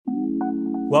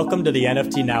Welcome to the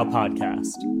NFT Now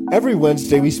podcast. Every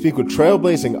Wednesday, we speak with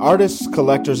trailblazing artists,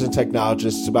 collectors, and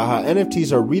technologists about how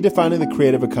NFTs are redefining the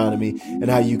creative economy and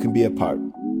how you can be a part.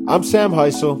 I'm Sam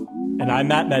Heisel. And I'm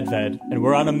Matt Medved, and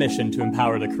we're on a mission to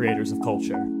empower the creators of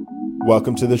culture.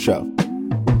 Welcome to the show.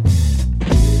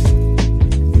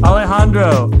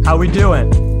 Alejandro, how we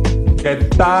doing? ¿Qué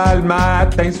tal,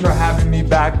 Matt? Thanks for having me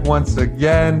back once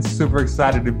again. Super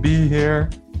excited to be here.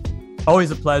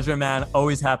 Always a pleasure, man.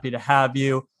 Always happy to have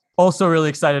you. Also really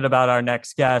excited about our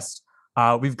next guest.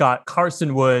 We've got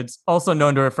Karsen Woods, also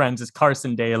known to our friends as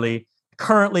Karsen Daily,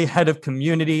 currently head of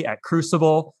community at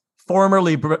Crucible,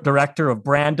 formerly director of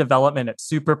brand development at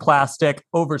Superplastic,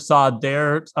 oversaw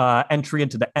their entry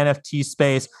into the NFT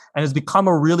space, and has become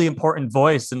a really important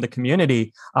voice in the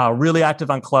community, really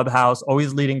active on Clubhouse,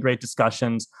 always leading great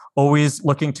discussions, always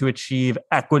looking to achieve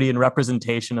equity and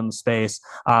representation in the space.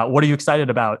 What are you excited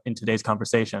about in today's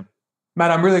conversation?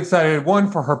 Matt, I'm really excited.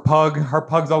 One, for her pug. Her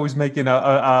pug's always making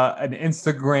an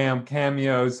Instagram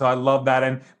cameo, so I love that.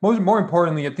 And more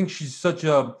importantly, I think she's such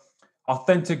a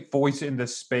authentic voice in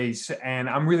this space, and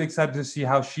I'm really excited to see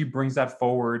how she brings that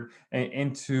forward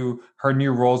into her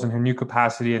new roles and her new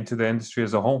capacity into the industry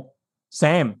as a whole.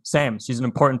 Same. She's an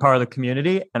important part of the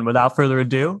community. And without further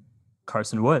ado,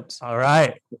 Karsen Woods. All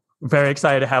right. Very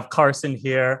excited to have Karsen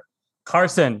here.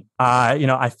 Karsen,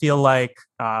 I feel like,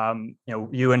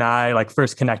 you and I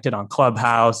first connected on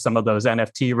Clubhouse, some of those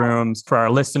NFT rooms. For our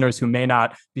listeners who may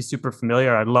not be super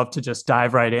familiar, I'd love to just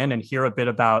dive right in and hear a bit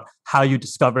about how you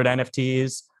discovered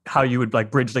NFTs, how you would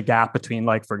bridge the gap between,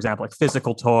 for example,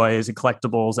 physical toys and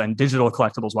collectibles and digital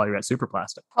collectibles while you're at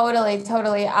Superplastic. Totally.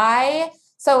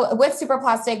 So with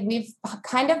Superplastic, we've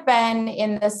kind of been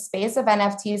in the space of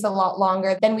NFTs a lot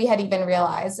longer than we had even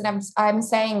realized. And I'm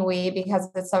saying we because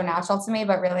it's so natural to me,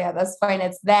 but really at this point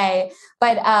it's they.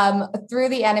 But through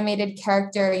the animated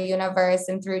character universe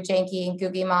and through Janky and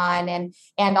Googymon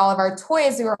and all of our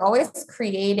toys, we were always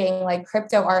creating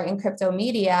crypto art and crypto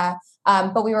media.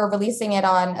 But we were releasing it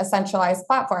on a centralized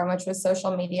platform, which was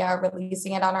social media,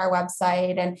 releasing it on our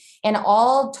website. And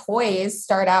all toys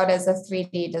start out as a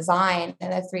 3D design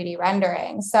and a 3D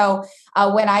rendering. So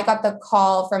when I got the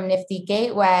call from Nifty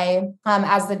Gateway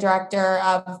as the director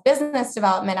of business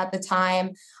development at the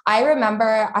time, I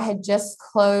remember I had just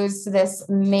closed this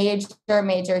major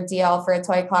deal for a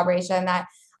toy collaboration that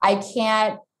I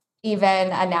can't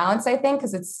even announce, I think,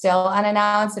 because it's still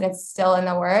unannounced and it's still in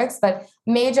the works, but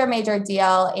major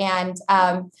deal. And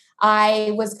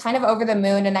I was kind of over the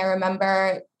moon. And I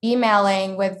remember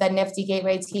emailing with the Nifty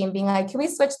Gateway team being like, can we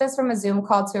switch this from a Zoom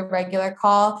call to a regular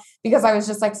call? Because I was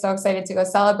just so excited to go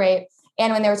celebrate.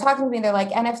 And when they were talking to me, they're like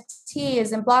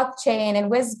NFTs and blockchain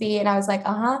and WSB. And I was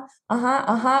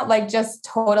like, just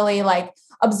totally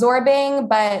absorbing,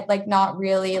 but not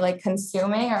really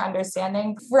consuming or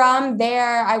understanding. From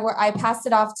there, I passed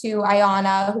it off to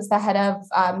Ayana, who's the head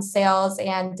of sales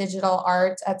and digital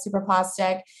art at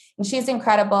Superplastic. And she's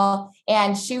incredible.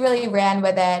 And she really ran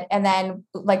with it. And then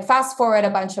fast forward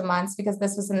a bunch of months, because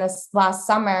this was in this last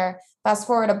summer, fast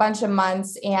forward a bunch of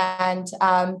months. And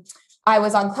I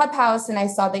was on Clubhouse and I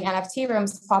saw the NFT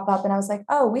rooms pop up and I was like,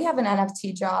 oh, we have an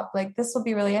NFT drop. This will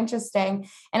be really interesting.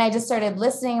 And I just started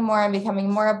listening more and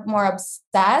becoming more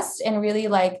obsessed and really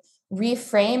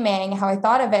reframing how I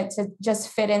thought of it to just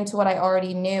fit into what I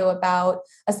already knew about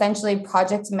essentially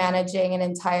project managing an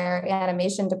entire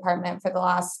animation department for the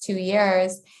last 2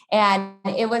 years. And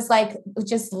it was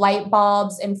just light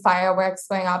bulbs and fireworks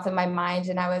going off in my mind.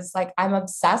 And I was like, I'm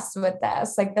obsessed with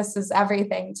this. This is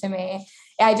everything to me.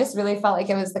 I just really felt like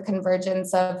it was the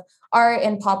convergence of art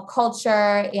and pop culture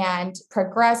and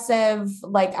progressive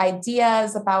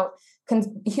ideas about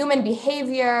human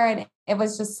behavior. And it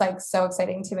was just so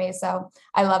exciting to me. So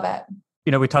I love it.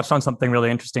 We touched on something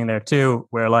really interesting there too,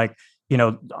 where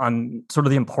on sort of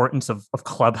the importance of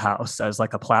Clubhouse as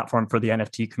a platform for the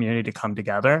NFT community to come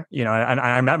together, and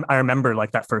I remember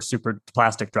that first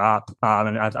Superplastic drop,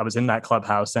 and I was in that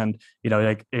Clubhouse, and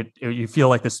you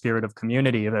feel the spirit of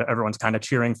community, that everyone's kind of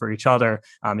cheering for each other.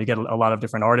 You get a lot of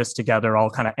different artists together, all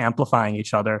kind of amplifying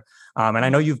each other. And I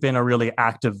know you've been a really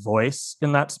active voice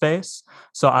in that space,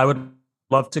 so I would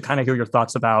love to kind of hear your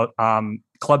thoughts about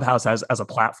Clubhouse as a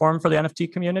platform for the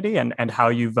NFT community, and how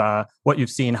you've what you've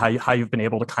seen, how you've been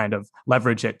able to kind of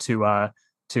leverage it to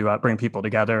bring people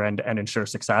together and ensure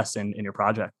success in your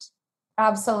projects.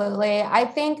 Absolutely. I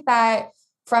think that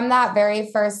from that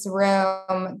very first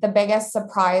room, the biggest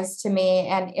surprise to me,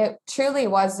 and it truly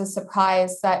was a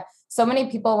surprise, that so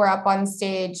many people were up on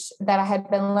stage that I had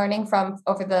been learning from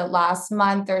over the last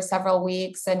month or several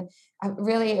weeks. And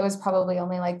really, it was probably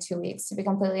only like 2 weeks, to be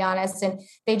completely honest. And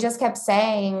they just kept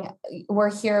saying,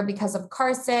 we're here because of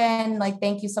Karsen. Like,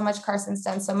 thank you so much. Karsen's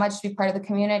done so much to be part of the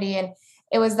community. And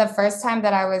it was the first time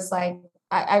that I was like,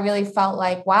 I really felt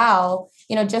like, wow,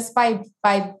 just by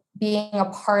being a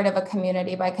part of a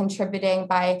community, by contributing,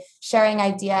 by sharing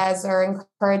ideas or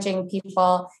encouraging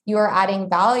people, you are adding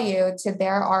value to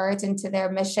their art and to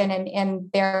their mission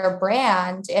and their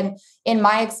brand. And in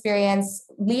my experience,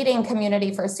 leading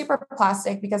community for Super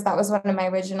Plastic, because that was one of my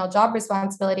original job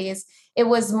responsibilities, it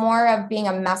was more of being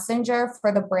a messenger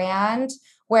for the brand,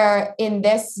 where in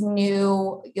this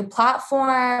new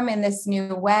platform, in this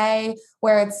new way,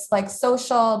 where it's like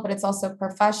social, but it's also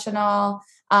professional,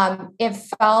 it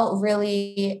felt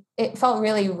really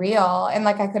real, and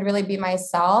like I could really be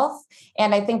myself.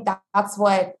 And I think that's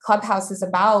what Clubhouse is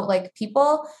about. Like,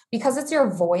 people, because it's your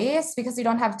voice, because you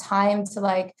don't have time to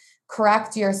like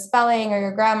correct your spelling or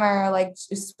your grammar, or like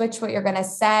switch what you're going to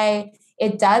say,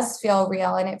 it does feel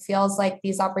real. And it feels like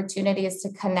these opportunities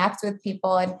to connect with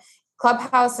people. And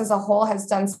Clubhouse as a whole has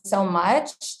done so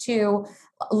much to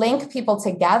link people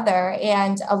together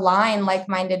and align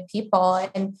like-minded people.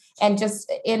 And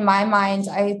just in my mind,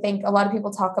 I think a lot of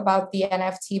people talk about the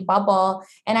NFT bubble.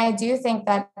 And I do think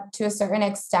that to a certain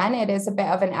extent, it is a bit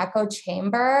of an echo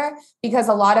chamber, because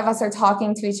a lot of us are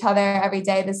talking to each other every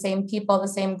day, the same people, the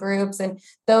same groups, and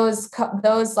those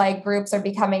like groups are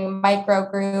becoming micro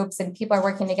groups and people are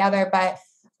working together. But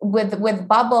with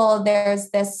bubble, there's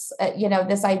this,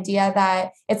 this idea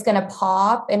that it's going to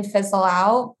pop and fizzle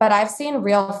out. But I've seen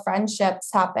real friendships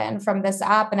happen from this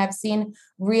app, and I've seen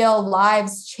real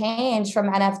lives change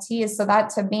from NFTs. So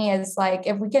that to me is like,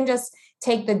 if we can just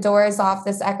take the doors off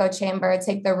this echo chamber,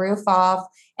 take the roof off,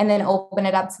 and then open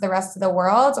it up to the rest of the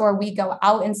world, or we go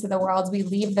out into the world, we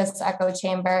leave this echo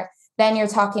chamber, then you're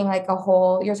talking like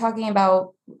you're talking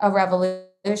about a revolution.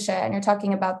 You're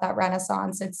talking about that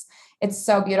renaissance. It's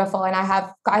so beautiful. And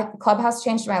Clubhouse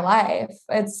changed my life.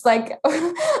 It's like,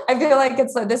 I feel like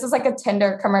this is like a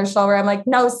Tinder commercial where I'm like,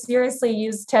 no, seriously,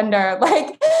 use Tinder.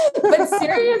 Like, but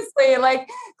seriously, like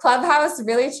Clubhouse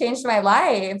really changed my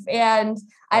life. And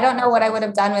I don't know what I would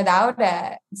have done without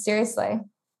it. Seriously.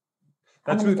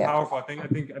 That's really powerful. I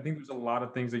think there's a lot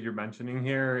of things that you're mentioning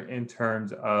here in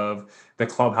terms of the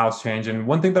Clubhouse change. And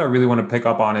one thing that I really want to pick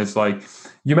up on is, like,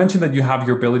 you mentioned that you have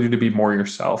your ability to be more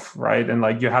yourself, right? And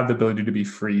like you have the ability to be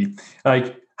free.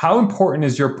 Like, how important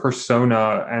is your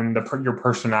persona and your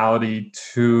personality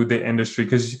to the industry?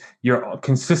 Because you're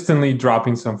consistently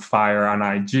dropping some fire on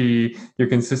IG. You're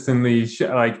consistently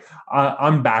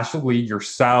unabashedly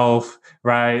yourself,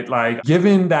 right? Like,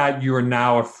 given that you are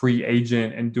now a free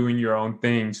agent and doing your own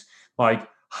things, like,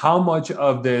 how much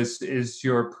of this is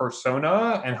your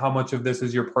persona and how much of this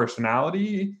is your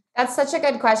personality? That's such a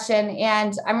good question.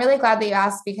 And I'm really glad that you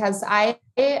asked, because I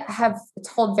have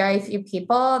told very few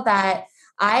people that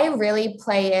I really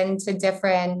play into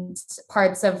different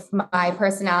parts of my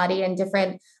personality and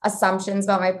different assumptions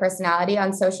about my personality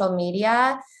on social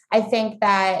media. I think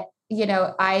that,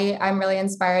 I'm really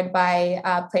inspired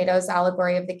by Plato's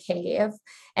allegory of the cave.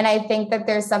 And I think that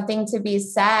there's something to be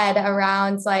said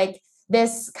around like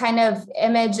this kind of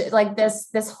image, like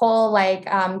this whole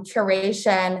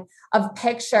curation of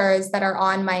pictures that are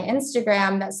on my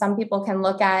Instagram that some people can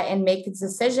look at and make a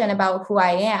decision about who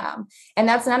I am. And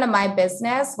that's none of my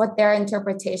business, what their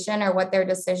interpretation or what their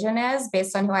decision is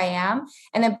based on who I am.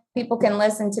 And then people can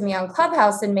listen to me on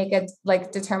Clubhouse and make a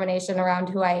determination around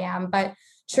who I am. But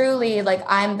truly,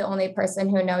 I'm the only person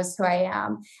who knows who I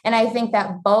am. And I think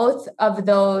that both of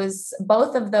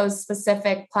those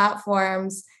specific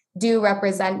platforms do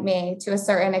represent me to a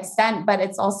certain extent, but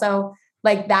it's also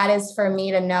that is for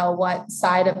me to know what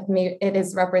side of me it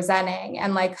is representing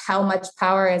and how much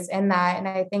power is in that. And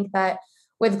I think that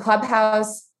with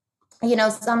Clubhouse,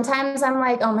 sometimes I'm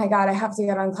like, oh my God, I have to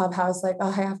get on Clubhouse.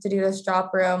 I have to do this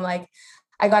drop room.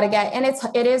 I got to get, and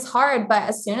it is hard, but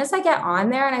as soon as I get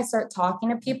on there and I start talking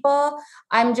to people,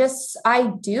 I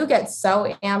do get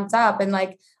so amped up and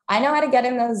I know how to get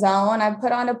in the zone. I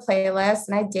put on a playlist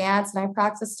and I dance and I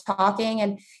practice talking.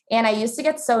 And I used to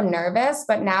get so nervous,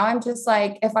 but now I'm just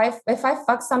if I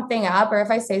fuck something up or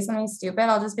if I say something stupid,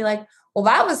 I'll just be like, well,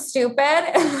 that was stupid.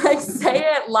 And say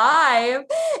it live.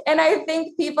 And I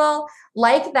think people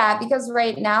like that because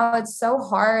right now it's so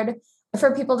hard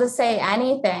for people to say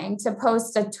anything, to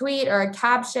post a tweet or a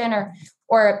caption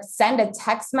or send a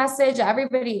text message.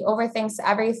 Everybody overthinks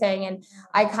everything. And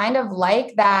I kind of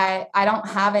like that I don't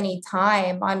have any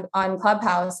time on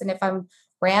Clubhouse. And if I'm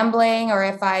rambling or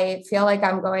if I feel like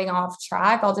I'm going off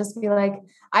track, I'll just be like,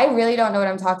 I really don't know what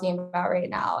I'm talking about right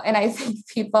now. And I think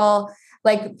people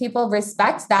like people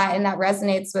respect that and that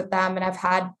resonates with them. And I've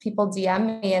had people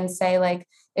DM me and say like,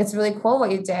 it's really cool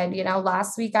what you did. You know,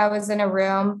 last week I was in a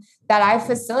room that I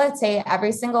facilitate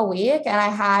every single week, and I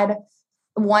had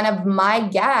one of my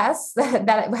guests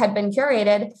that had been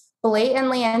curated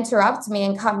blatantly interrupt me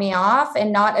and cut me off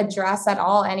and not address at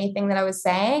all anything that I was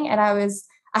saying. And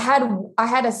I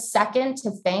had a second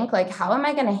to think, like, how am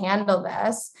I going to handle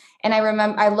this? And I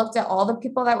remember I looked at all the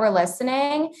people that were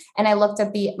listening, and I looked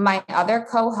at my other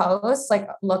co-hosts, like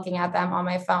looking at them on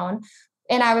my phone.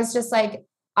 And I was just like,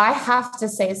 I have to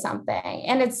say something.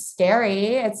 And it's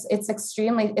scary.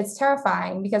 It's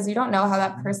terrifying because you don't know how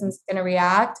that person's going to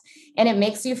react. And it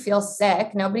makes you feel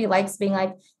sick. Nobody likes being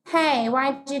like, hey,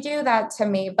 why did you do that to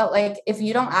me? But like, if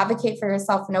you don't advocate for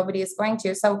yourself, nobody is going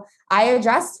to. So I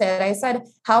addressed it. I said,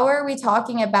 how are we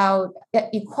talking about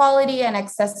equality and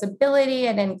accessibility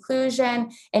and inclusion?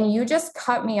 And you just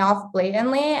cut me off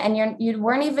blatantly. And you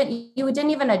didn't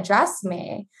even address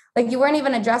me. Like, you weren't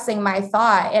even addressing my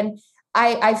thought. And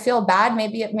I feel bad.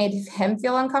 Maybe it made him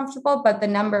feel uncomfortable, but the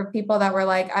number of people that were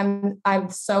like, I'm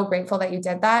so grateful that you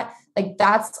did that. Like,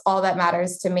 that's all that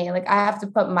matters to me. Like, I have to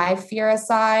put my fear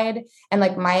aside and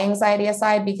like my anxiety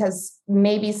aside, because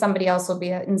maybe somebody else will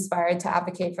be inspired to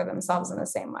advocate for themselves in the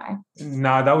same way.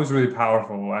 No, that was really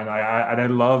powerful. And I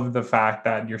love the fact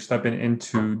that you're stepping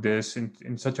into this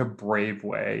in such a brave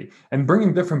way and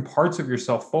bringing different parts of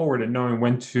yourself forward and knowing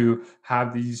when to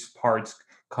have these parts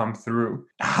come through.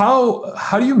 How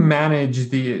do you manage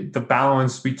the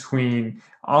balance between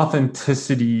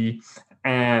authenticity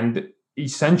and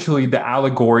essentially the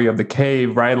allegory of the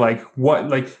cave, right? Like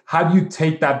how do you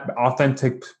take that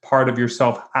authentic part of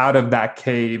yourself out of that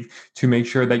cave to make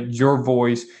sure that your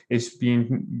voice is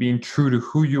being true to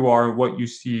who you are and what you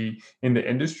see in the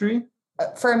industry?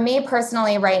 For me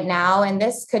personally right now, and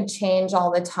this could change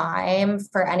all the time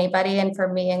for anybody and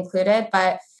for me included,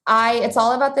 but it's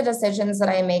all about the decisions that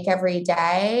I make every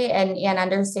day and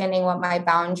understanding what my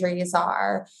boundaries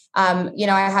are. I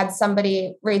had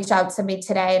somebody reach out to me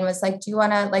today and was like,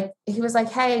 he was like,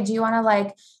 hey, do you want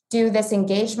to do this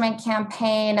engagement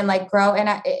campaign and grow?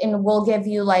 And we'll give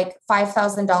you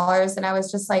 $5,000. And I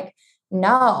was just like,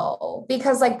 no,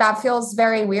 because that feels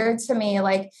very weird to me.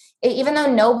 Even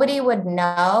though nobody would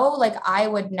know, I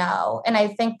would know. And I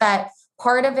think that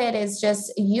part of it is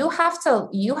just, you have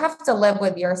to live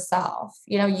with yourself.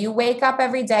 You wake up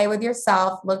every day with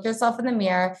yourself, look yourself in the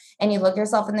mirror, and you look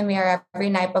yourself in the mirror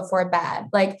every night before bed.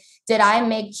 Did I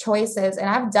make choices? And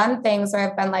I've done things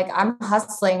where I've been like, I'm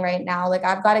hustling right now.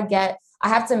 I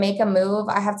have to make a move.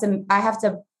 I have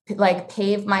to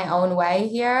pave my own way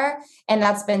here. And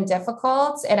that's been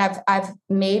difficult. And I've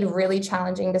made really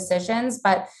challenging decisions,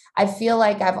 but I feel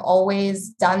like I've always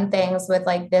done things with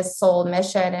this soul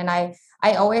mission. And I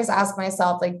always ask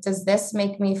myself, does this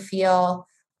make me feel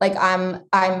like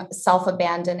I'm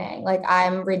self-abandoning, like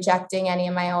I'm rejecting any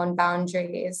of my own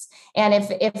boundaries? And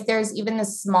if there's even the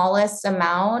smallest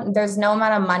amount, there's no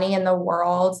amount of money in the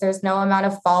world, there's no amount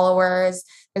of followers,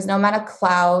 there's no amount of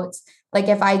clout.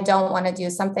 If I don't want to do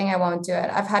something, I won't do it.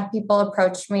 I've had people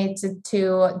approach me to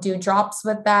do drops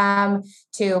with them,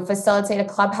 to facilitate a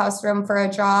clubhouse room for a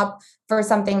drop for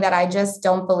something that I just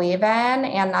don't believe in.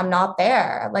 And I'm not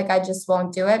there. I just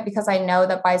won't do it, because I know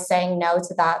that by saying no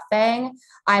to that thing,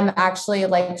 I'm actually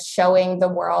showing the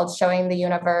world, showing the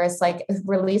universe,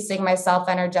 releasing myself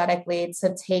energetically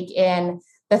to take in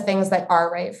the things that are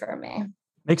right for me.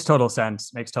 Makes total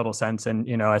sense.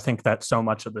 And, I think that so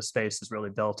much of the space is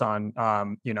really built on,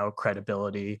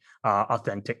 credibility,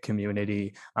 authentic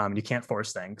community. You can't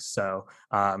force things. So,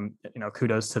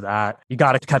 kudos to that. You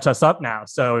got to catch us up now.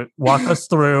 So walk us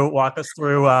through,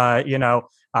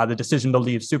 the decision to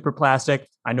leave Superplastic.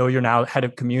 I know you're now head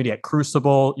of community at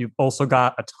Crucible. You've also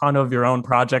got a ton of your own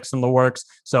projects in the works.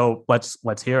 So let's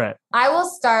hear it. I will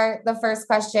start the first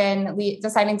question,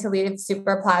 deciding to leave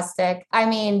Superplastic. I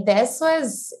mean, this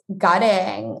was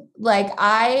gutting.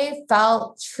 I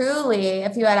felt truly,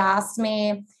 if you had asked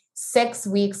me 6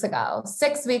 weeks ago,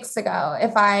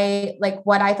 if I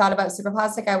what I thought about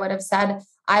Superplastic, I would have said,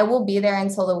 I will be there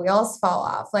until the wheels fall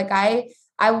off.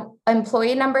 I'm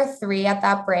employee number 3 at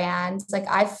that brand.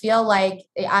 I feel like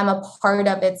I'm a part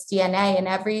of its DNA, and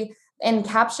in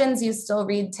captions you still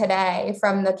read today,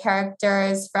 from the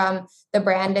characters, from the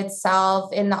brand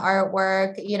itself, in the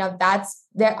artwork, that's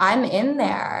there. I'm in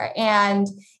there and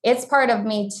it's part of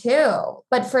me too.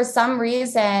 But for some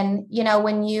reason,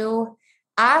 when you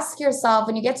ask yourself,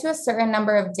 when you get to a certain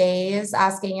number of days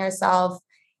asking yourself,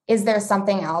 is there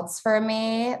something else for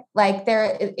me?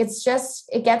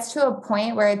 It gets to a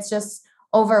point where it's just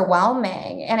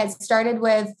overwhelming. And it started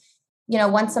with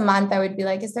once a month I would be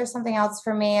like, is there something else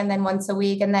for me? And then once a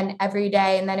week, and then every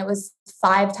day. And then it was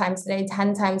 5 times a day,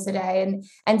 10 times a day. And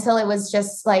until it was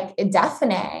just like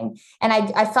deafening. And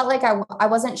I felt like I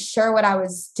wasn't sure what I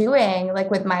was doing,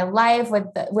 like with my life, with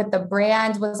the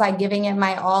brand. Was I giving it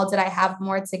my all? Did I have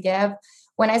more to give?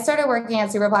 When I started working at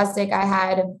Superplastic, I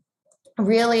had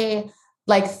really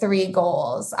like 3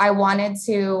 goals. I wanted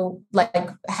to like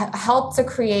help to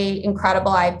create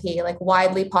incredible IP, like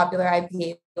widely popular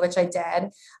IP, which I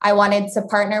did. I wanted to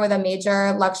partner with a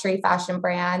major luxury fashion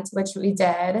brand, which we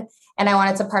did. And I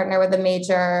wanted to partner with a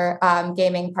major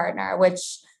gaming partner,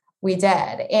 which we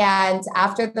did. And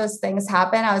after those things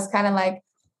happened, I was kind of like,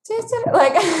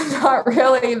 not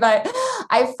really, but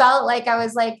I felt like I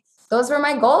was like, those were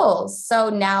my goals. So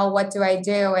now what do I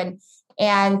do?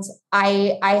 And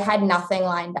I had nothing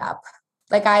lined up.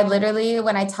 Like I literally,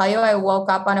 when I tell you, I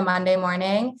woke up on a Monday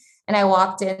morning and I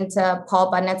walked into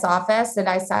Paul Budnick's office and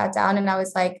I sat down and I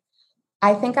was like,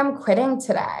 I think I'm quitting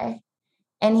today.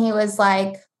 And he was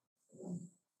like,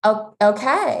 oh,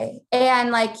 okay. And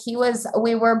like,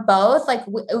 we were both like,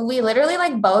 we literally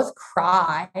like both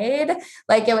cried.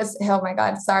 Like it was, oh my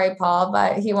God, sorry, Paul,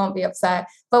 but he won't be upset.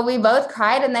 But we both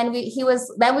cried. And then we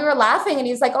were laughing and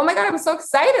he's like, oh my God, I'm so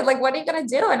excited. Like, what are you going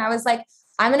to do? And I was like,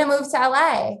 I'm going to move to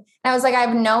LA. And I was like, I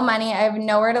have no money. I have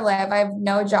nowhere to live. I have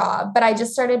no job. But I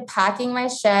just started packing my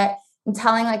shit and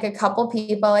telling like a couple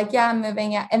people like, yeah, I'm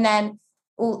moving. And then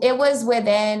it was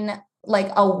within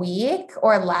like a week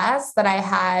or less that I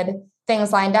had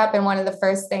things lined up. And one of the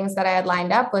first things that I had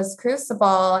lined up was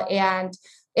Crucible. And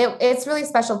it's really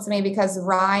special to me because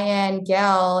Ryan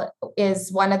Gill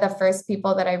is one of the first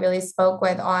people that I really spoke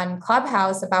with on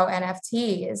Clubhouse about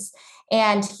NFTs.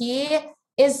 And he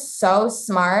is so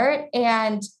smart.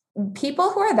 And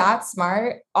people who are that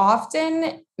smart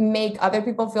often make other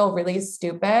people feel really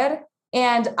stupid.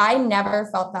 And I never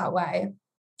felt that way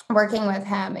working with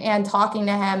him and talking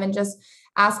to him and just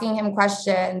asking him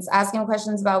questions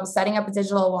about setting up a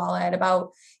digital wallet,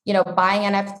 about, buying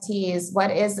NFTs,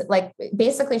 what is like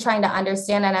basically trying to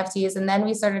understand NFTs. And then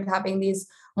we started having these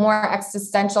more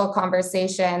existential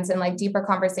conversations and like deeper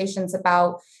conversations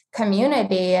about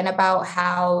community and about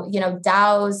how,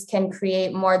 DAOs can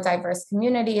create more diverse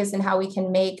communities and how we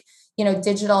can make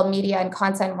digital media and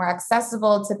content more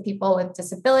accessible to people with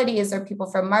disabilities or people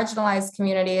from marginalized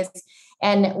communities.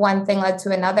 And one thing led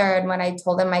to another. And when I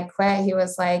told him I quit, he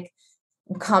was like,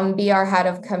 come be our head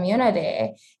of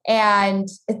community. And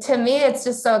to me, it's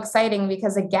just so exciting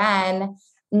because again,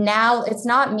 now it's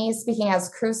not me speaking as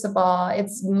Crucible,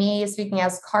 it's me speaking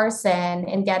as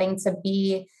Karsen and getting to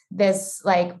be this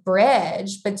like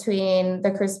bridge between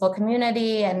the Crucible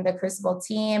community and the Crucible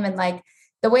team. And like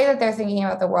the way that they're thinking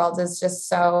about the world is just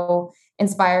so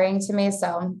inspiring to me.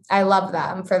 So I love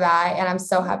them for that. And I'm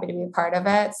so happy to be a part of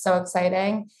it. So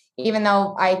exciting. Even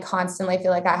though I constantly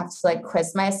feel like I have to like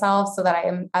quiz myself so that I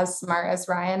am as smart as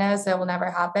Ryan is, it will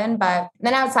never happen. But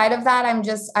then outside of that,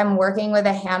 I'm working with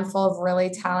a handful of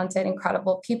really talented,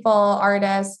 incredible people,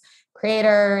 artists,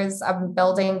 creators. I'm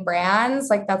building brands.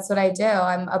 Like that's what I do.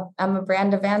 I'm a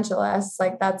brand evangelist.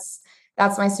 Like that's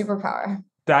my superpower.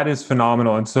 That is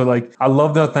phenomenal. And so like, I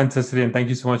love the authenticity and thank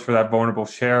you so much for that vulnerable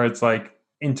share. It's like,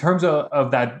 in terms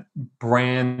of that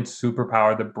brand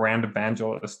superpower, the brand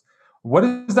evangelist, what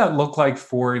does that look like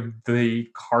for the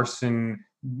Karsen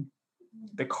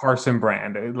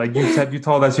brand? Like you said, you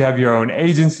told us you have your own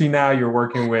agency now, you're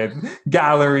working with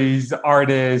galleries,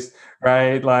 artists,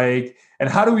 right? Like, and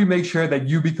how do we make sure that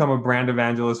you become a brand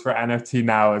evangelist for NFT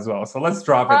now as well? So let's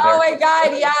drop it there. Oh my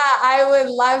God. Yeah, I would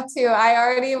love to. I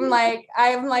already am like,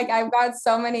 I've got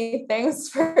so many things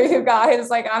for you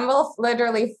guys. Like I'm will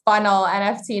literally funnel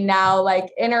NFT now, like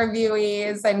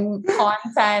interviewees and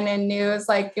content and news.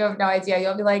 Like you have no idea.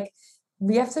 You'll be like,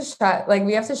 we have to shut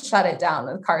it down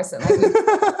with Karsen.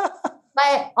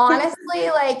 But honestly,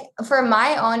 like for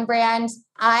my own brand,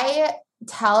 I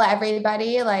tell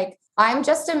everybody like, I'm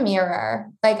just a mirror.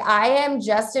 Like I am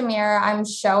just a mirror. I'm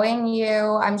showing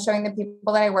the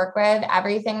people that I work with,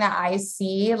 everything that I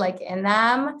see like in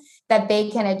them that they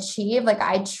can achieve. Like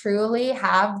I truly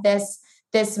have this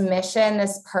mission,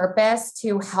 this purpose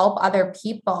to help other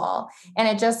people. And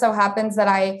it just so happens that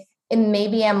I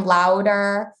maybe am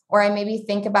louder or I maybe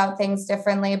think about things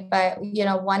differently. But,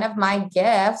 one of my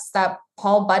gifts that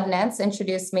Paul Budnick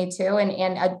introduced me to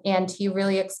and he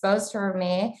really exposed for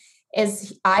me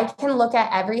is I can look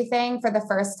at everything for the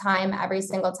first time every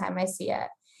single time I see it.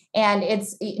 And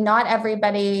it's not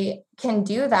everybody can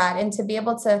do that. And to be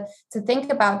able to think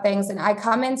about things, and I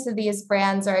come into these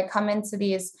brands or I come into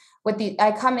these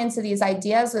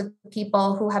ideas with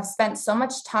people who have spent so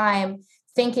much time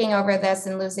thinking over this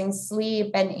and losing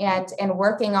sleep and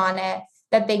working on it,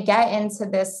 that they get into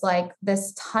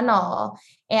this tunnel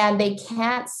and they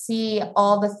can't see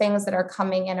all the things that are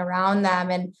coming in around them.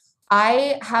 And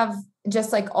I have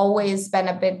just always been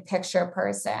a big picture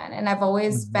person, and I've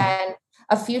always been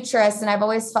a futurist, and I've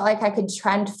always felt like I could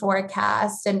trend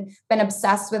forecast and been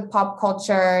obsessed with pop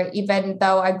culture, even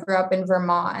though I grew up in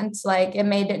Vermont. It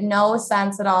made no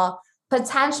sense at all.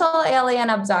 Potential alien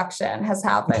abduction has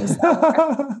happened.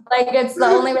 It's the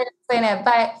only way to explain it.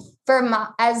 But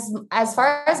as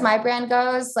far as my brand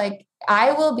goes,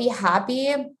 I will be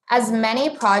happy as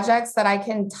many projects that I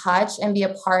can touch and be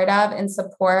a part of and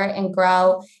support and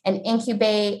grow and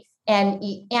incubate and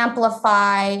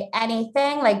amplify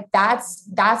anything.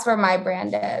 That's where my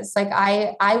brand is.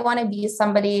 I want to be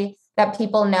somebody that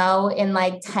people know in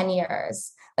 10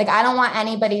 years. I don't want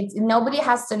nobody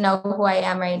has to know who I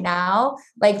am right now.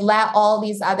 Let all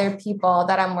these other people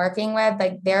that I'm working with,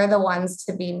 they're the ones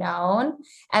to be known.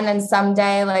 And then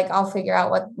someday, I'll figure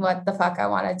out what the fuck I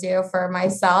want to do for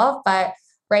myself. But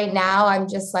right now I'm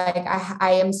just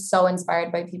I am so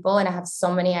inspired by people, and I have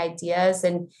so many ideas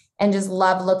and just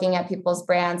love looking at people's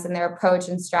brands and their approach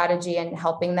and strategy and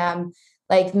helping them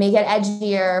make it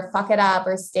edgier, fuck it up,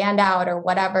 or stand out, or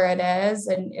whatever it is.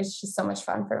 And it's just so much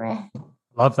fun for me.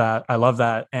 Love that. I love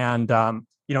that. And,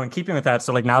 in keeping with that,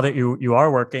 so now that you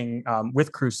are working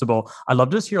with Crucible, I'd love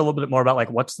to just hear a little bit more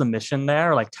about what's the mission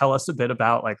there? Tell us a bit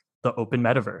about the open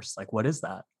metaverse. What is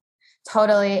that?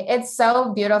 Totally. It's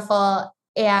so beautiful.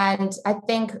 And I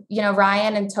think,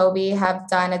 Ryan and Toby have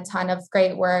done a ton of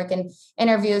great work and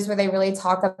interviews where they really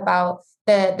talk about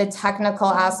the technical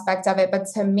aspect of it. But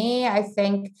to me, I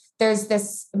think there's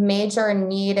this major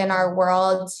need in our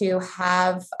world to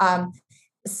have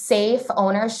safe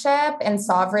ownership and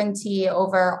sovereignty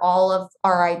over all of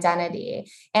our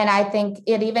identity. And I think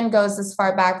it even goes as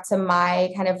far back to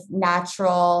my kind of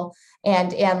natural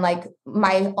and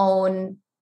my own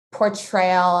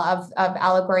portrayal of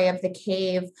allegory of the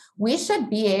cave. We should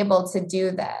be able to do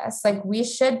this. We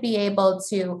should be able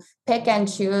to pick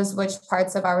and choose which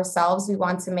parts of ourselves we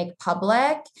want to make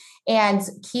public and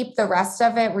keep the rest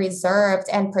of it reserved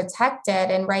and protected.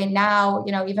 And right now,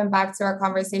 even back to our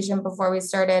conversation before we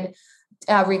started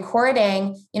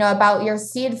recording, about your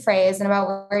seed phrase and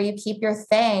about where you keep your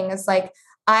things.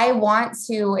 I want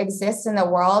to exist in the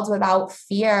world without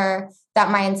fear that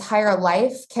my entire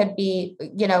life could be,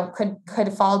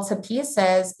 could fall to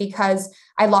pieces because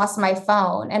I lost my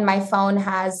phone and my phone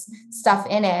has stuff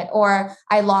in it, or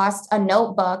I lost a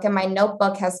notebook and my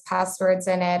notebook has passwords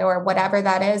in it, or whatever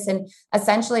that is. And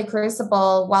essentially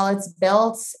Crucible, while it's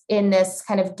built in this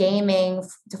kind of gaming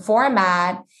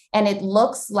format, and it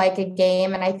looks like a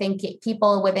game, and I think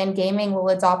people within gaming will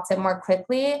adopt it more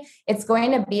quickly, it's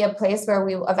going to be a place where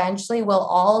we eventually will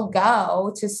all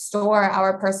go to store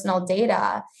our personal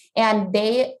data. And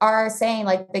they are saying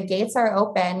the gates are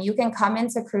open. You can come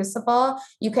into Crucible.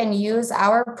 You can use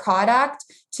our product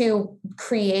to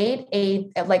create a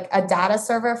data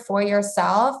server for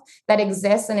yourself that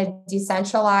exists in a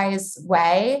decentralized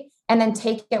way, and then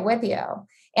take it with you.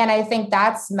 And I think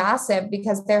that's massive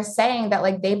because they're saying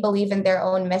that they believe in their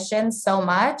own mission so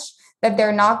much that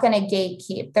they're not going to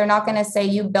gatekeep. They're not going to say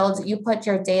you build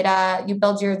your data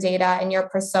and your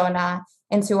persona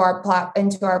into our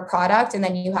product, and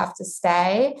then you have to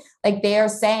stay. They are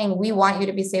saying, we want you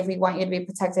to be safe. We want you to be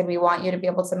protected. We want you to be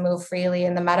able to move freely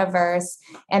in the metaverse.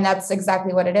 And that's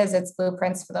exactly what it is. It's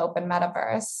blueprints for the open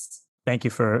metaverse. Thank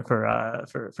you for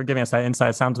giving us that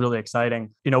insight. It sounds really exciting.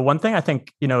 One thing I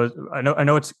think, I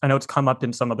know it's come up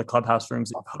in some of the Clubhouse rooms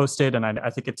that you've hosted, and I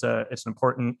think it's an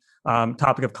important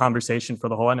topic of conversation for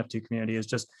the whole NFT community, is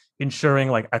just ensuring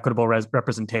equitable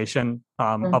representation,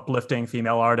 uplifting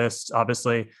female artists,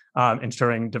 obviously,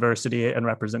 ensuring diversity and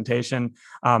representation.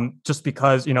 Just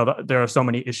because there are so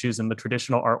many issues in the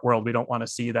traditional art world, we don't want to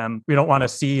see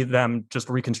them just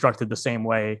reconstructed the same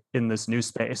way in this new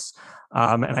space.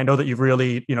 And I know that you've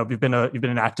really, you've been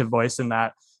an active voice in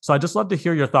that. So I'd just love to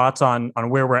hear your thoughts on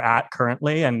where we're at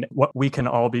currently and what we can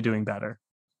all be doing better.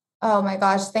 Oh my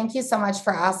gosh, thank you so much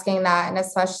for asking that, and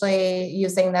especially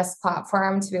using this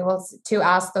platform to be able to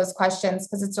ask those questions,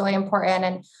 because it's really important.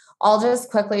 And I'll just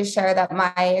quickly share that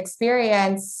my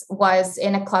experience was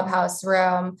in a Clubhouse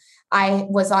room. I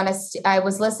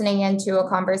was listening into a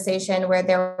conversation where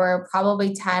there were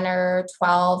probably 10 or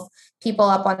 12 people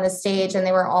up on the stage, and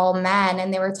they were all men.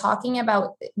 And they were talking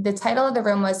about, the title of the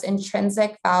room was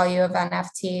Intrinsic Value of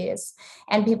NFTs.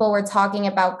 And people were talking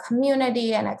about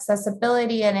community and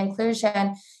accessibility and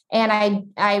inclusion. And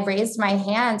I raised my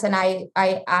hand and I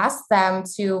asked them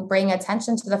to bring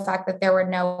attention to the fact that there were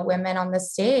no women on the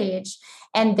stage.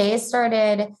 And they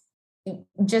started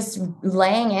just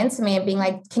laying into me and being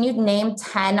like, can you name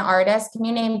 10 artists? Can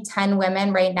you name 10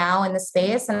 women right now in the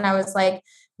space? And I was like,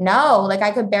 no, like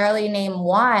I could barely name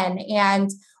one.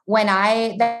 And when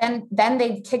I then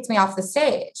they kicked me off the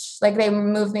stage, like they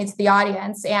moved me to the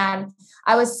audience, and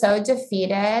I was so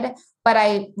defeated. But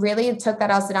I really took that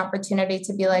as an opportunity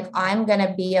to be like, I'm going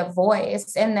to be a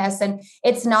voice in this. And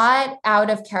it's not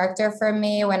out of character for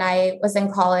me. When I was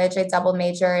in college, I double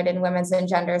majored in women's and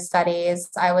gender studies.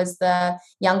 I was the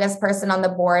youngest person on the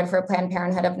board for Planned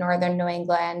Parenthood of Northern New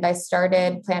England. I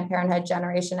started Planned Parenthood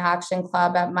Generation Action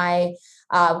Club at my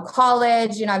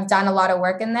college. I've done a lot of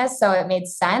work in this, so it made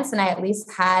sense. And I at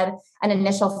least had an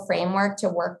initial framework to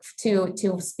work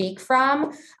to speak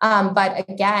from. But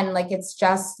again, like it's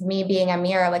just me being a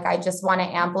mirror. Like I just want to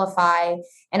amplify.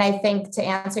 And I think to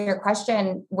answer your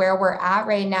question, where we're at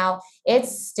right now,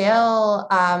 it's still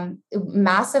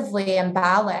massively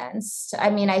imbalanced. I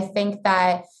mean, I think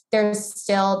that there's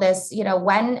still this,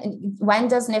 when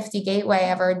does Nifty Gateway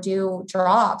ever do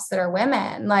drops that are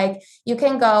women? Like you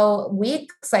can go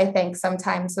weeks, I think,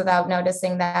 sometimes without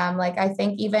noticing them. Like I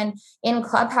think even in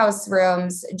Clubhouse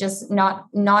rooms, just not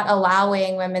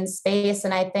allowing women's space.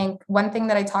 And I think one thing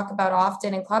that I talk about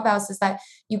often in Clubhouse is that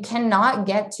you cannot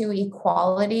get to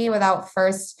equality without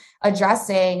first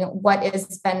addressing what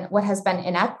has been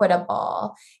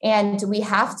inequitable. And we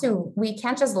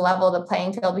can't just level the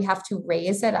playing field. We have to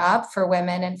raise it up for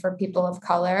women and for people of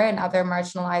color and other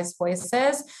marginalized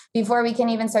voices before we can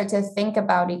even start to think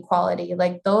about equality.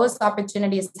 Like those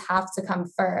opportunities have to come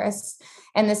first.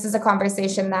 And this is a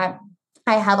conversation that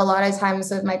I have a lot of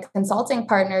times with my consulting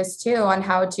partners too, on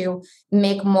how to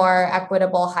make more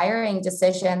equitable hiring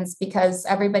decisions, because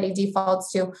everybody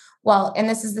defaults to, well, and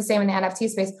this is the same in the NFT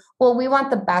space. Well, we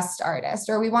want the best artist,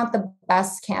 or we want the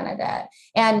best candidate.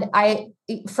 And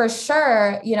for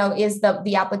sure, is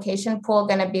the application pool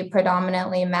going to be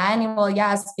predominantly men? Well,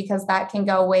 yes, because that can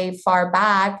go way far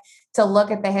back to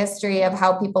look at the history of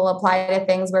how people apply to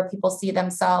things, where people see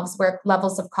themselves, where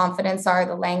levels of confidence are,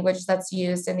 the language that's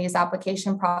used in these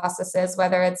application processes,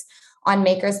 whether it's on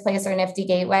Maker's Place or Nifty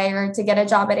Gateway or to get a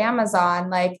job at Amazon.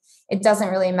 Like it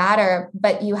doesn't really matter,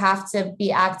 but you have to be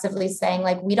actively saying,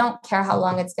 like, we don't care how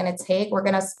long it's going to take. We're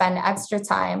going to spend extra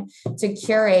time to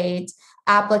curate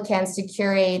applicants, to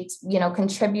curate,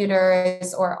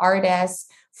 contributors or artists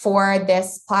for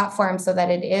this platform so that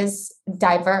it is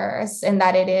diverse and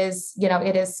that it is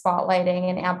spotlighting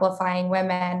and amplifying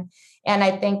women. And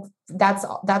I think that's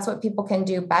what people can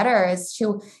do better, is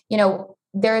to,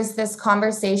 there's this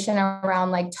conversation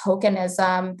around like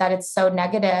tokenism, that it's so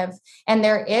negative. And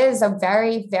there is a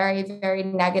very, very, very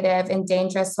negative and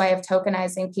dangerous way of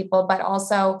tokenizing people, but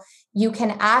also you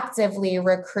can actively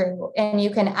recruit and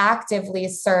you can actively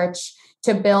search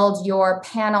to build your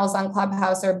panels on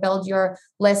Clubhouse or build your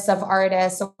lists of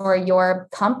artists or your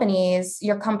company's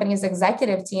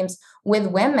executive teams with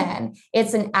women.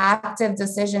 It's an active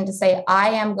decision to say, I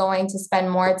am going to spend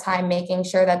more time making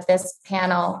sure that this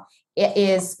panel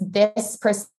is this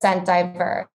percent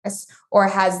diverse or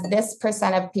has this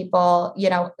percent of people,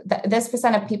 this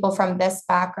percent of people from this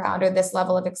background or this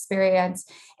level of experience,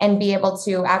 and be able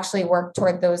to actually work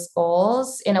toward those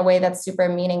goals in a way that's super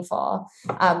meaningful.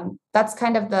 That's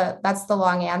the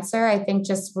long answer. I think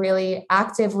just really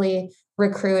actively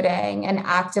recruiting and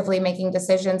actively making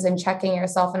decisions and checking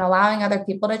yourself and allowing other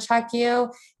people to check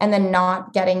you, and then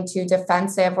not getting too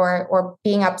defensive or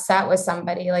being upset with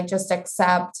somebody. Like just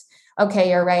accept, okay,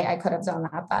 you're right, I could have done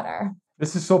that better.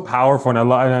 This is so powerful. And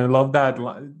I love that.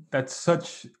 That's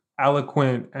such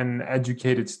eloquent and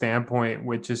educated standpoint,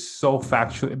 which is so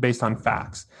factual, based on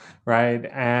facts, right?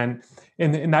 And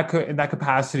in that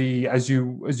capacity, as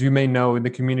you may know, in the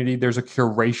community, there's a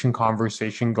curation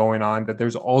conversation going on, that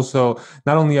there's also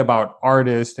not only about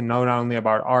artists and not only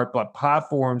about art, but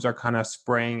platforms are kind of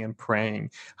spraying and praying.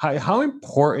 How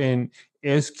important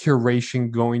is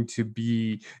curation going to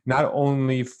be, not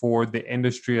only for the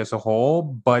industry as a whole,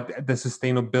 but the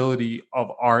sustainability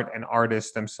of art and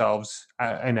artists themselves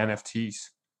and NFTs?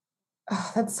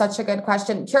 Oh, that's such a good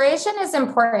question. Curation is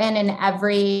important in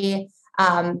every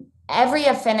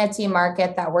affinity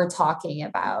market that we're talking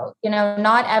about.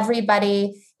 Not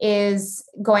everybody is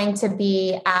going to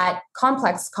be at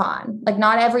Complex Con. Like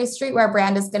not every streetwear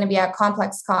brand is going to be at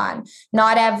Complex Con.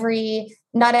 Not every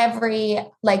not every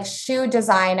like shoe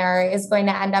designer is going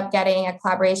to end up getting a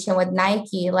collaboration with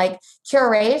Nike. Like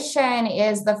curation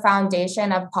is the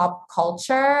foundation of pop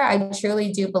culture. I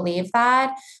truly do believe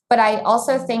that. But I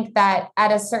also think that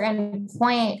at a certain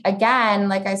point, again,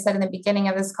 like I said in the beginning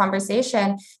of this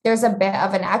conversation, there's a bit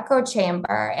of an echo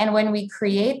chamber. And when we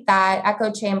create that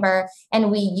echo chamber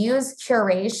and we use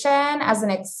curation as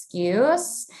an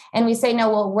excuse and we say, no,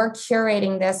 well, we're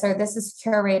curating this or this is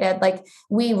curated, like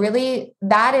we really,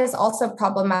 that is also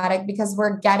problematic because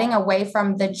we're getting away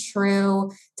from the true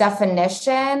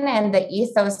definition and the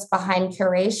ethos behind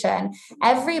curation.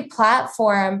 Every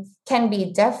platform can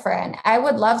be different. I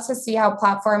would love to see how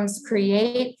platforms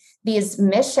create these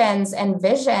missions and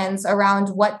visions around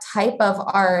what type of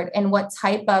art and what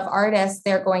type of artists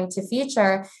they're going to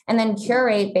feature, and then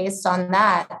curate based on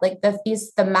that. Like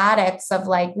these thematics of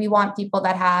like, we want people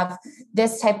that have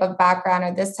this type of background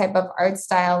or this type of art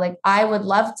style. Like I would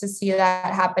love to see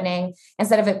that happening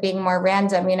instead of it being more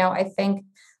random. You know, I think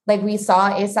like we saw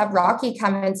A$AP Rocky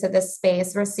come into this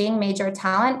space. We're seeing major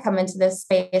talent come into this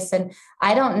space. And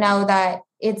I don't know that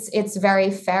it's very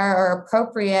fair or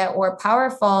appropriate or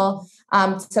powerful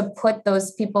to put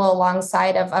those people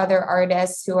alongside of other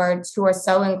artists who are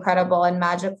so incredible and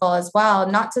magical as well.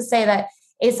 Not to say that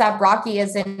A$AP Rocky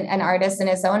isn't an artist in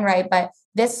his own right, but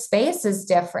this space is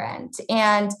different.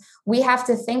 And we have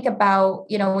to think about,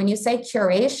 you know, when you say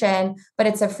curation, but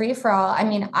it's a free-for-all. I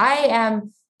mean, I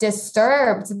am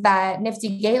disturbed that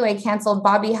Nifty Gateway canceled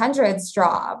Bobby Hundred's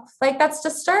drop. Like that's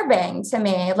disturbing to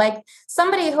me. Like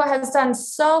somebody who has done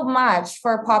so much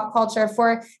for pop culture,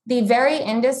 for the very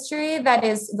industry that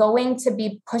is going to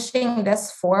be pushing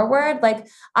this forward. Like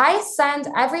I send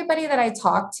everybody that I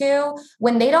talk to,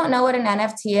 when they don't know what an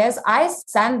NFT is, I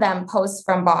send them posts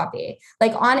from Bobby,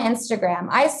 like on Instagram.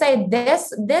 I say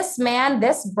this man,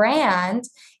 this brand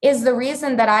is the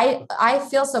reason that I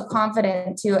feel so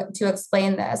confident to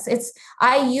explain this.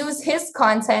 I use his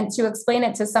content to explain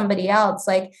it to somebody else.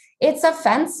 Like it's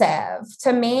offensive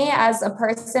to me as a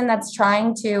person that's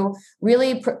trying to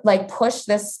really push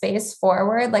this space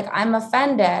forward. Like I'm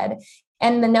offended.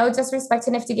 And the no disrespect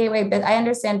to Nifty Gateway, but I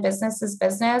understand business is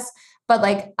business. But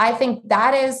like I think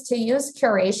that is to use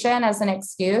curation as an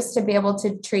excuse to be able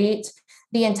to treat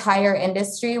the entire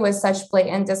industry with such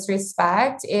blatant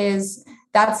disrespect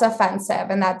that's offensive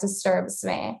and that disturbs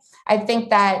me. I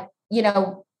think that, you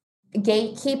know,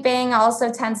 gatekeeping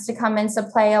also tends to come into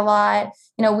play a lot.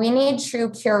 You know, we need true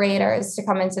curators to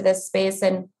come into this space.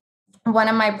 And one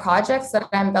of my projects that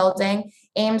I'm building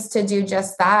aims to do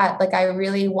just that. Like I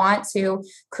really want to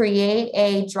create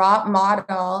a drop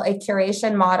model, a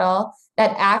curation model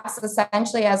that acts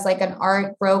essentially as like an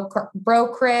art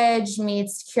brokerage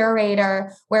meets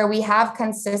curator, where we have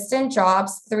consistent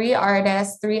drops, 3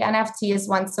 artists, 3 NFTs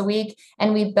once a week,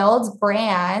 and we build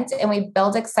brand and we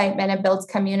build excitement and build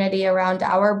community around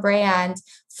our brand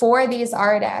for these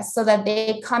artists so that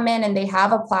they come in and they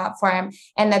have a platform,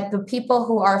 and that the people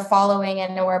who are following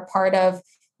and who are part of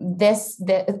this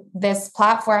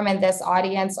platform and this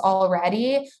audience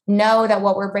already know that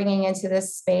what we're bringing into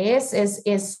this space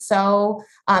is so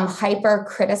hyper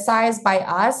criticized by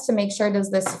us to make sure,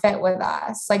 does this fit with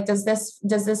us? Like, does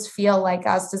this feel like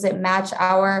us? Does it match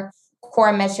our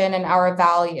core mission and our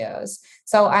values?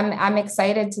 So I'm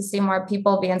excited to see more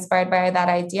people be inspired by that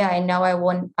idea. I know I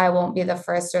won't be the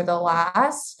first or the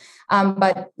last.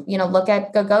 But, you know, look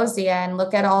at Gagosian,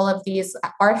 look at all of these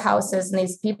art houses and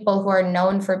these people who are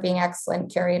known for being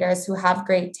excellent curators, who have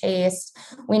great taste.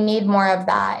 We need more of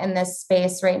that in this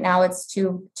space right now. It's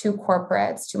too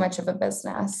corporate. It's too much of a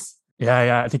business.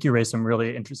 Yeah. I think you raised some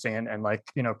really interesting and like,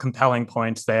 you know, compelling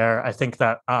points there. I think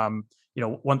that, you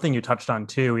know, one thing you touched on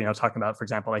too, you know, talking about, for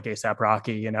example, like A$AP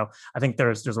Rocky, you know, I think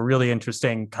there's a really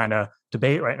interesting kind of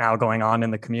debate right now going on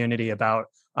in the community about,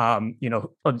 you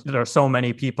know, there are so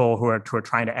many people who are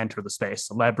trying to enter the space,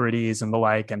 celebrities and the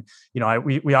like. And, you know,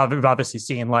 we've obviously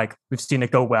seen, like, we've seen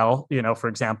it go well, you know, for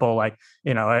example, like,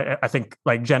 you know, I think,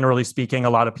 like, generally speaking, a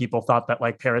lot of people thought that,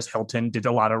 like, Paris Hilton did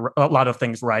a lot of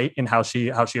things right in how she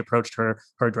approached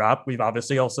her drop. We've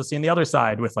obviously also seen the other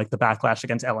side with, like, the backlash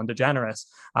against Ellen DeGeneres,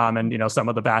 and, you know, some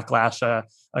of the backlash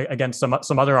against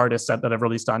some other artists that have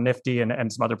released on Nifty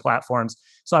and some other platforms.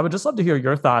 So I would just love to hear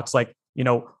your thoughts, like, you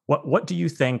know, what do you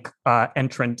think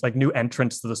new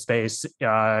entrants to the space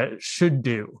should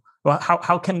do? Well,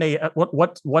 how can they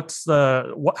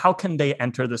how can they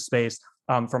enter the space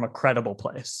from a credible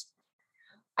place?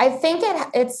 I think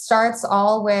it starts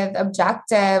all with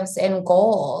objectives and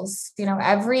goals. You know,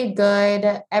 every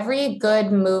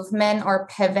good movement or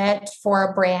pivot for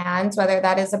a brand, whether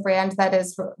that is a brand that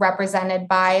is represented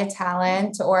by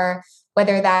talent or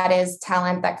whether that is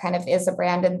talent that kind of is a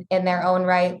brand in their own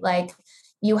right, like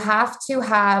you have to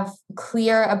have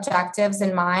clear objectives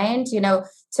in mind. You know,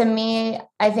 to me,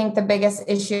 I think the biggest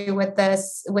issue with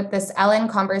this Ellen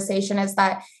conversation is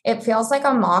that it feels like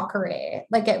a mockery.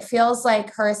 Like it feels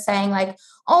like her saying like,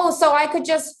 oh, so I could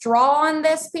just draw on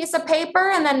this piece of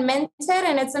paper and then mint it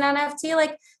and it's an NFT.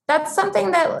 Like that's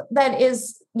something that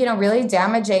is, you know, really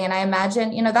damaging. And I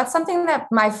imagine, you know, that's something that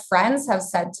my friends have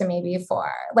said to me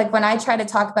before. Like when I try to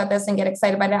talk about this and get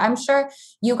excited about it, I'm sure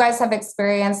you guys have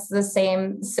experienced the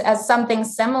same as something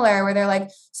similar where they're like,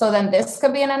 so then this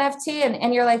could be an NFT.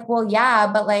 And you're like, well, yeah,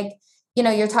 but like, you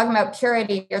know, you're talking about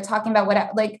purity, you're talking about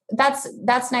what, like,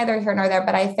 that's neither here nor there.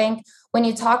 But I think when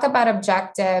you talk about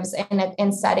objectives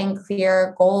and setting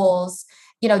clear goals,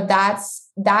 you know, that's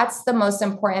the most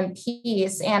important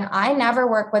piece. And I never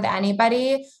work with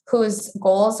anybody whose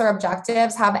goals or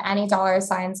objectives have any dollar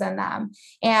signs in them.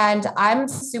 And I'm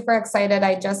super excited.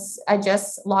 I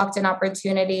just locked an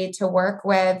opportunity to work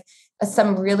with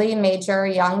some really major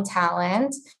young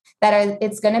talent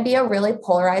it's going to be a really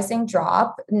polarizing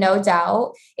drop, no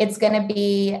doubt. It's going to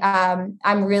be, I'm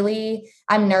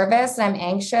nervous and I'm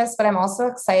anxious, but I'm also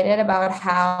excited about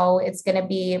how it's going to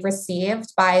be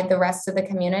received by the rest of the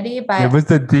community. But give us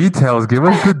the details. Come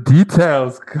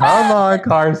on,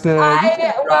 Karsen.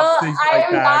 I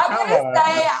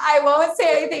won't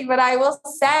say anything, but I will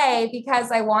say, because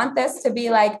I want this to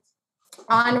be like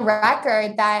on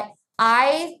record, that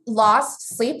I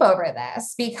lost sleep over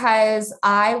this because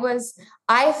I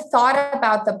thought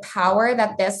about the power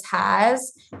that this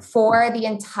has for the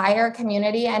entire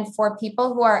community and for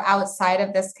people who are outside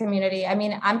of this community. I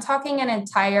mean, I'm talking an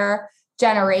entire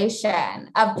generation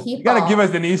of people. You got to give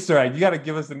us an Easter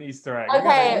egg.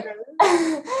 Okay.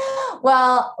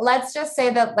 Well, let's just say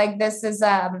that like this is,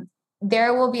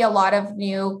 there will be a lot of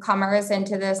newcomers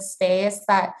into this space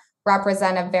that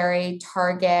represent a very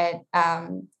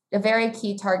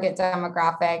key target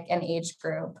demographic and age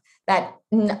group that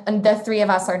the three of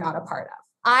us are not a part of.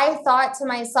 I thought to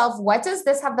myself, what does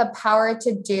this have the power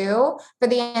to do for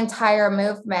the entire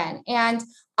movement? And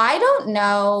I don't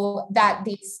know that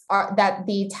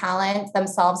the talent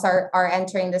themselves are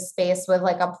entering the space with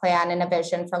like a plan and a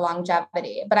vision for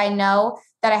longevity. But I know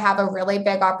that I have a really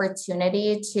big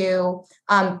opportunity to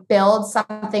build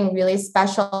something really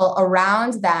special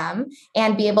around them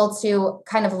and be able to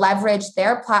kind of leverage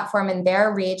their platform and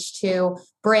their reach to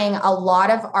bring a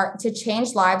lot of art, to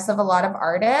change lives of a lot of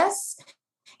artists.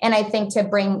 And I think to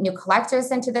bring new collectors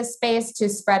into this space, to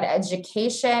spread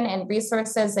education and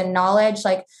resources and knowledge,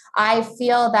 like I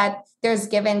feel that there's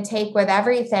give and take with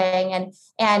everything.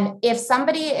 And if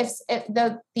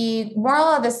the moral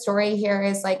of the story here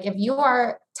is like, if you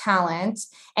are talent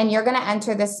and you're going to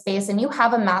enter this space and you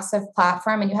have a massive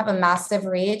platform and you have a massive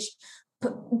reach,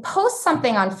 post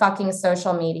something on fucking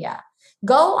social media.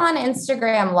 Go on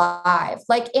Instagram Live,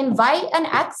 like invite an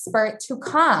expert to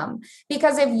come,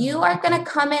 because if you are going to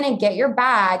come in and get your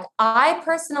bag, I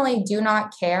personally do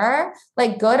not care.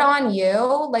 Like, good on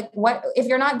you. Like, what if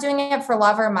you're not doing it for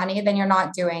love or money, then you're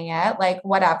not doing it. Like,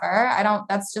 whatever.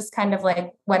 That's just kind of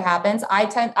like what happens.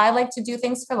 I like to do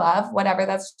things for love, whatever.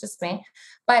 That's just me.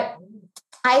 But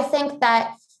I think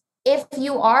that if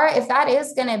that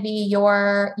is going to be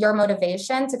your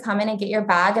motivation to come in and get your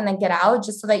bag and then get out,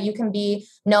 just so that you can be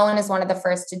known as one of the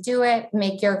first to do it,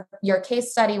 make your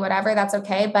case study, whatever, that's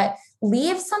okay. But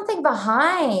leave something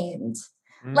behind.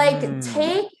 Like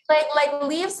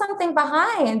leave something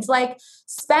behind, like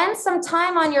spend some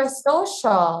time on your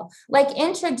social, like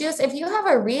introduce, if you have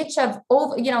a reach of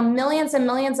over, millions and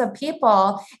millions of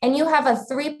people and you have a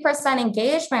 3%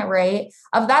 engagement rate,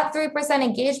 of that 3%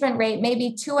 engagement rate,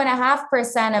 maybe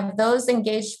 2.5% of those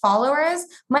engaged followers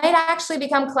might actually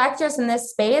become collectors in this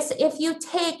space. If you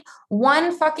take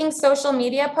one fucking social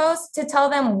media post to tell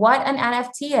them what an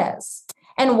NFT is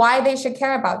and why they should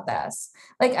care about this.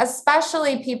 Like,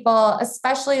 especially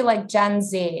like Gen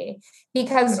Z,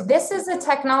 because this is a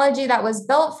technology that was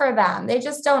built for them. They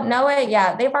just don't know it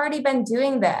yet. They've already been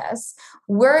doing this.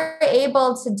 We're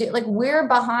able to do, like, we're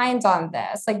behind on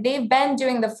this. Like, they've been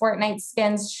doing the Fortnite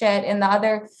skins shit and the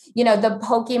other, the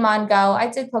Pokemon Go. I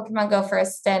did Pokemon Go for a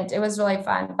stint. It was really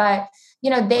fun, but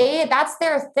that's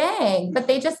their thing, but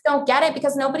they just don't get it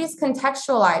because nobody's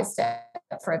contextualized it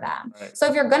for them. Right. So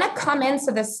if you're going to come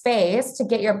into this space to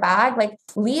get your bag, like,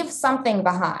 leave something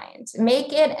behind,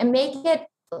 make it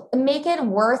make it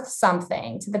worth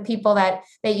something to the people that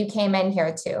you came in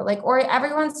here to, like, or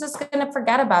everyone's just going to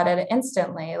forget about it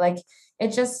instantly. Like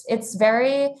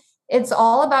it's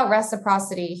all about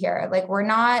reciprocity here. Like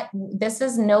this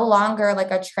is no longer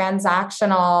like a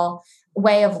transactional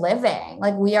way of living.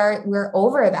 Like we're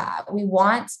over that. We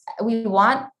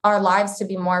want our lives to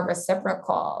be more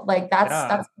reciprocal. Like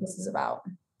that's what this is about.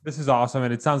 This is awesome.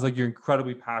 And it sounds like you're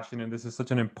incredibly passionate. This is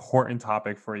such an important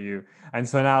topic for you. And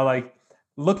so now, like,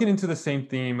 looking into the same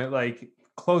theme, like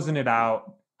closing it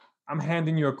out, I'm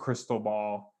handing you a crystal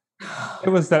ball. It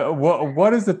was that.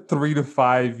 What is the 3 to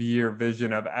 5 year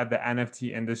vision of the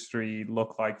NFT industry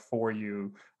look like for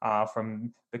you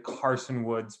from the Karsen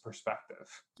Woods perspective?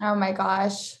 Oh my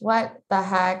gosh, what the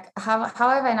heck? How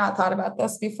have I not thought about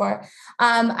this before?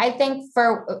 I think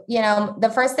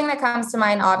the first thing that comes to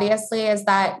mind, obviously, is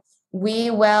that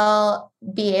we will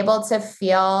be able to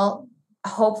feel,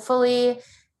 hopefully,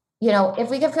 if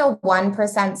we could feel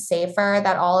 1% safer,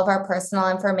 that all of our personal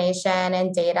information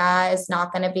and data is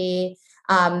not going to be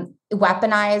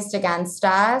weaponized against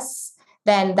us,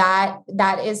 then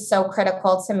that is so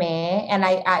critical to me. And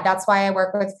I that's why I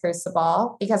work with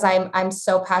Crucible, because I'm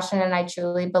so passionate, and I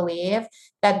truly believe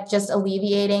that just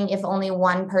alleviating, if only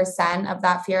 1% of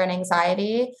that fear and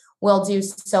anxiety, will do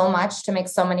so much to make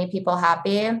so many people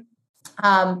happy.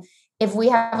 If we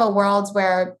have a world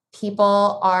where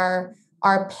people are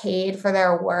paid for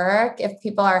their work, if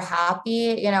people are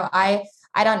happy,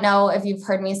 I don't know if you've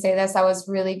heard me say this, I was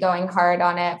really going hard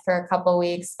on it for a couple of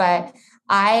weeks, but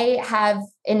I have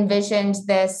envisioned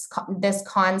this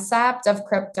concept of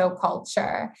crypto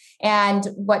culture. And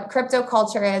what crypto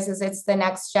culture is it's the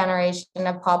next generation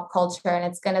of pop culture. And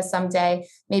it's going to someday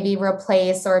maybe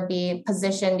replace or be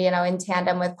positioned, in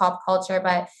tandem with pop culture.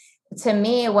 But to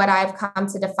me, what I've come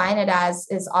to define it as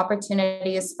is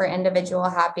opportunities for individual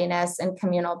happiness and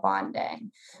communal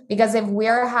bonding. Because if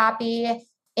we're happy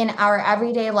in our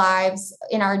everyday lives,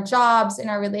 in our jobs, in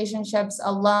our relationships,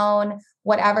 alone,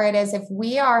 whatever it is, if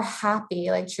we are happy,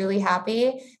 like truly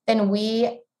happy, then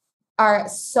we are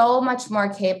so much more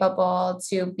capable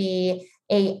to be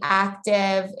an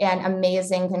active and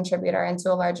amazing contributor into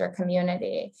a larger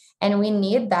community. And we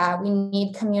need that. We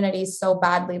need community so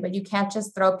badly, but you can't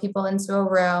just throw people into a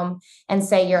room and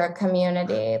say you're a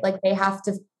community. Like, they have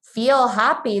to feel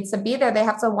happy to be there. They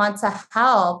have to want to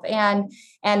help. And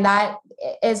that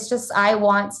is just, I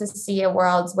want to see a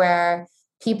world where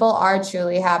people are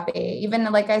truly happy. Even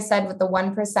like I said, with the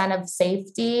 1% of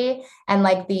safety and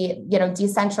like the,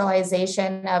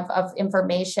 decentralization of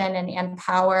information and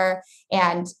power,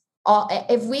 and all,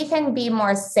 if we can be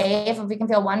more safe, if we can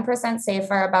feel 1%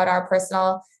 safer about our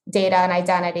personal data and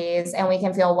identities, and we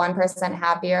can feel 1%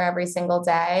 happier every single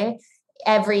day,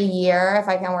 every year, if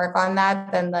I can work on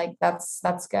that, then like, that's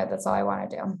good. That's all I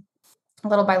want to do.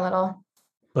 Little by little.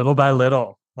 Little by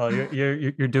little. Well,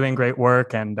 you're doing great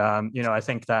work, and I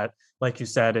think that, like you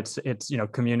said, it's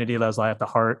community lies at the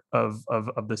heart of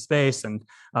the space, and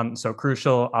so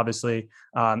crucial. Obviously,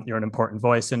 you're an important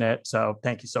voice in it. So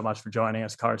thank you so much for joining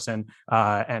us, Karsen,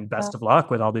 and best of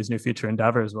luck with all these new future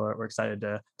endeavors. We're excited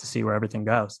to see where everything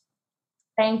goes.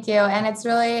 Thank you. And it's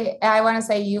really, I want to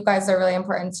say you guys are really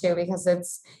important too, because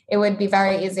it would be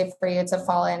very easy for you to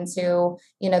fall into,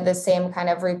 the same kind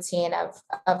of routine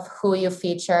of who you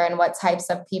feature and what types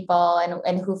of people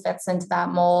and who fits into that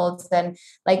mold. And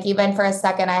like, even for a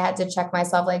second, I had to check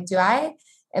myself, like,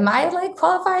 am I like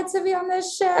qualified to be on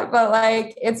this ship? But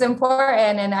like, it's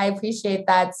important, and I appreciate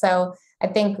that. So I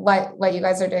think what you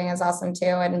guys are doing is awesome too.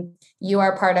 And you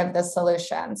are part of the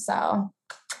solution. So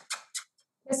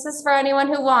this is for anyone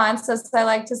who wants, as I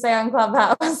like to say on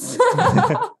Clubhouse.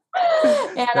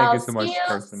 And I'll see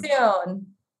you soon.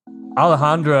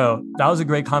 Alejandro, that was a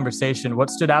great conversation. What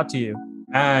stood out to you?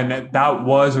 And that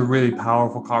was a really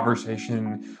powerful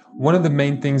conversation. One of the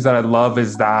main things that I love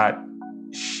is that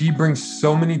she brings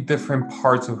so many different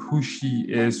parts of who she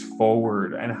is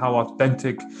forward, and how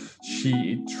authentic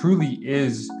she truly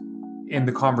is in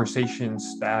the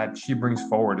conversations that she brings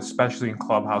forward, especially in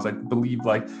Clubhouse. I believe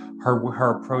like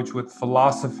her approach with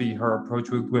philosophy, her approach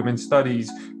with women's studies,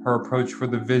 her approach for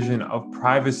the vision of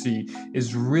privacy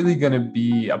is really going to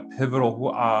be a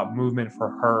pivotal movement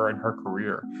for her and her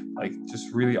career. Like,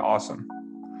 just really awesome.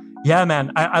 Yeah,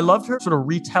 man. I loved her sort of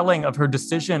retelling of her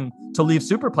decision to leave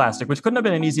Superplastic, which couldn't have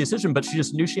been an easy decision, but she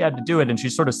just knew she had to do it. And she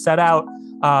sort of set out,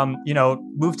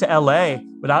 moved to LA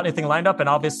without anything lined up. And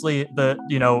obviously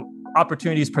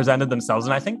opportunities presented themselves.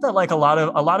 And I think that like a lot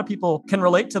of people can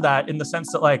relate to that, in the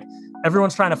sense that like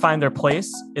everyone's trying to find their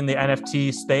place in the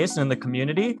NFT space and in the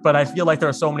community. But I feel like there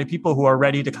are so many people who are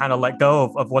ready to kind of let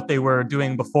go of what they were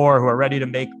doing before, who are ready to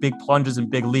make big plunges and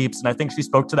big leaps. And I think she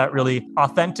spoke to that really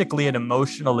authentically and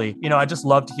emotionally. I just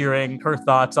loved hearing her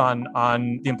thoughts on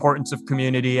the importance of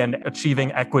community and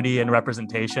achieving equity and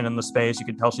representation in the space. You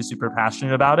can tell she's super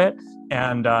passionate about it.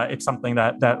 And it's something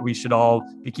that we should all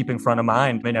be keeping front of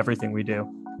mind in everything we do.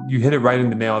 You hit it right in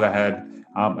the nail of the head.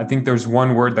 I think there's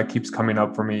one word that keeps coming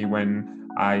up for me when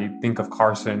I think of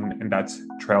Karsen, and that's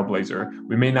trailblazer.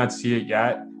 We may not see it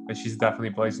yet, but she's definitely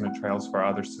blazing the trails for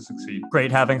others to succeed.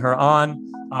 Great having her on.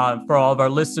 For all of our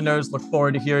listeners, look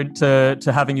forward to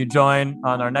having you join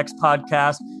on our next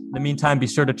podcast. In the meantime, be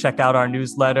sure to check out our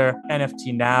newsletter,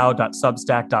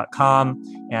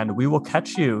 nftnow.substack.com, and we will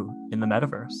catch you in the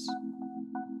metaverse.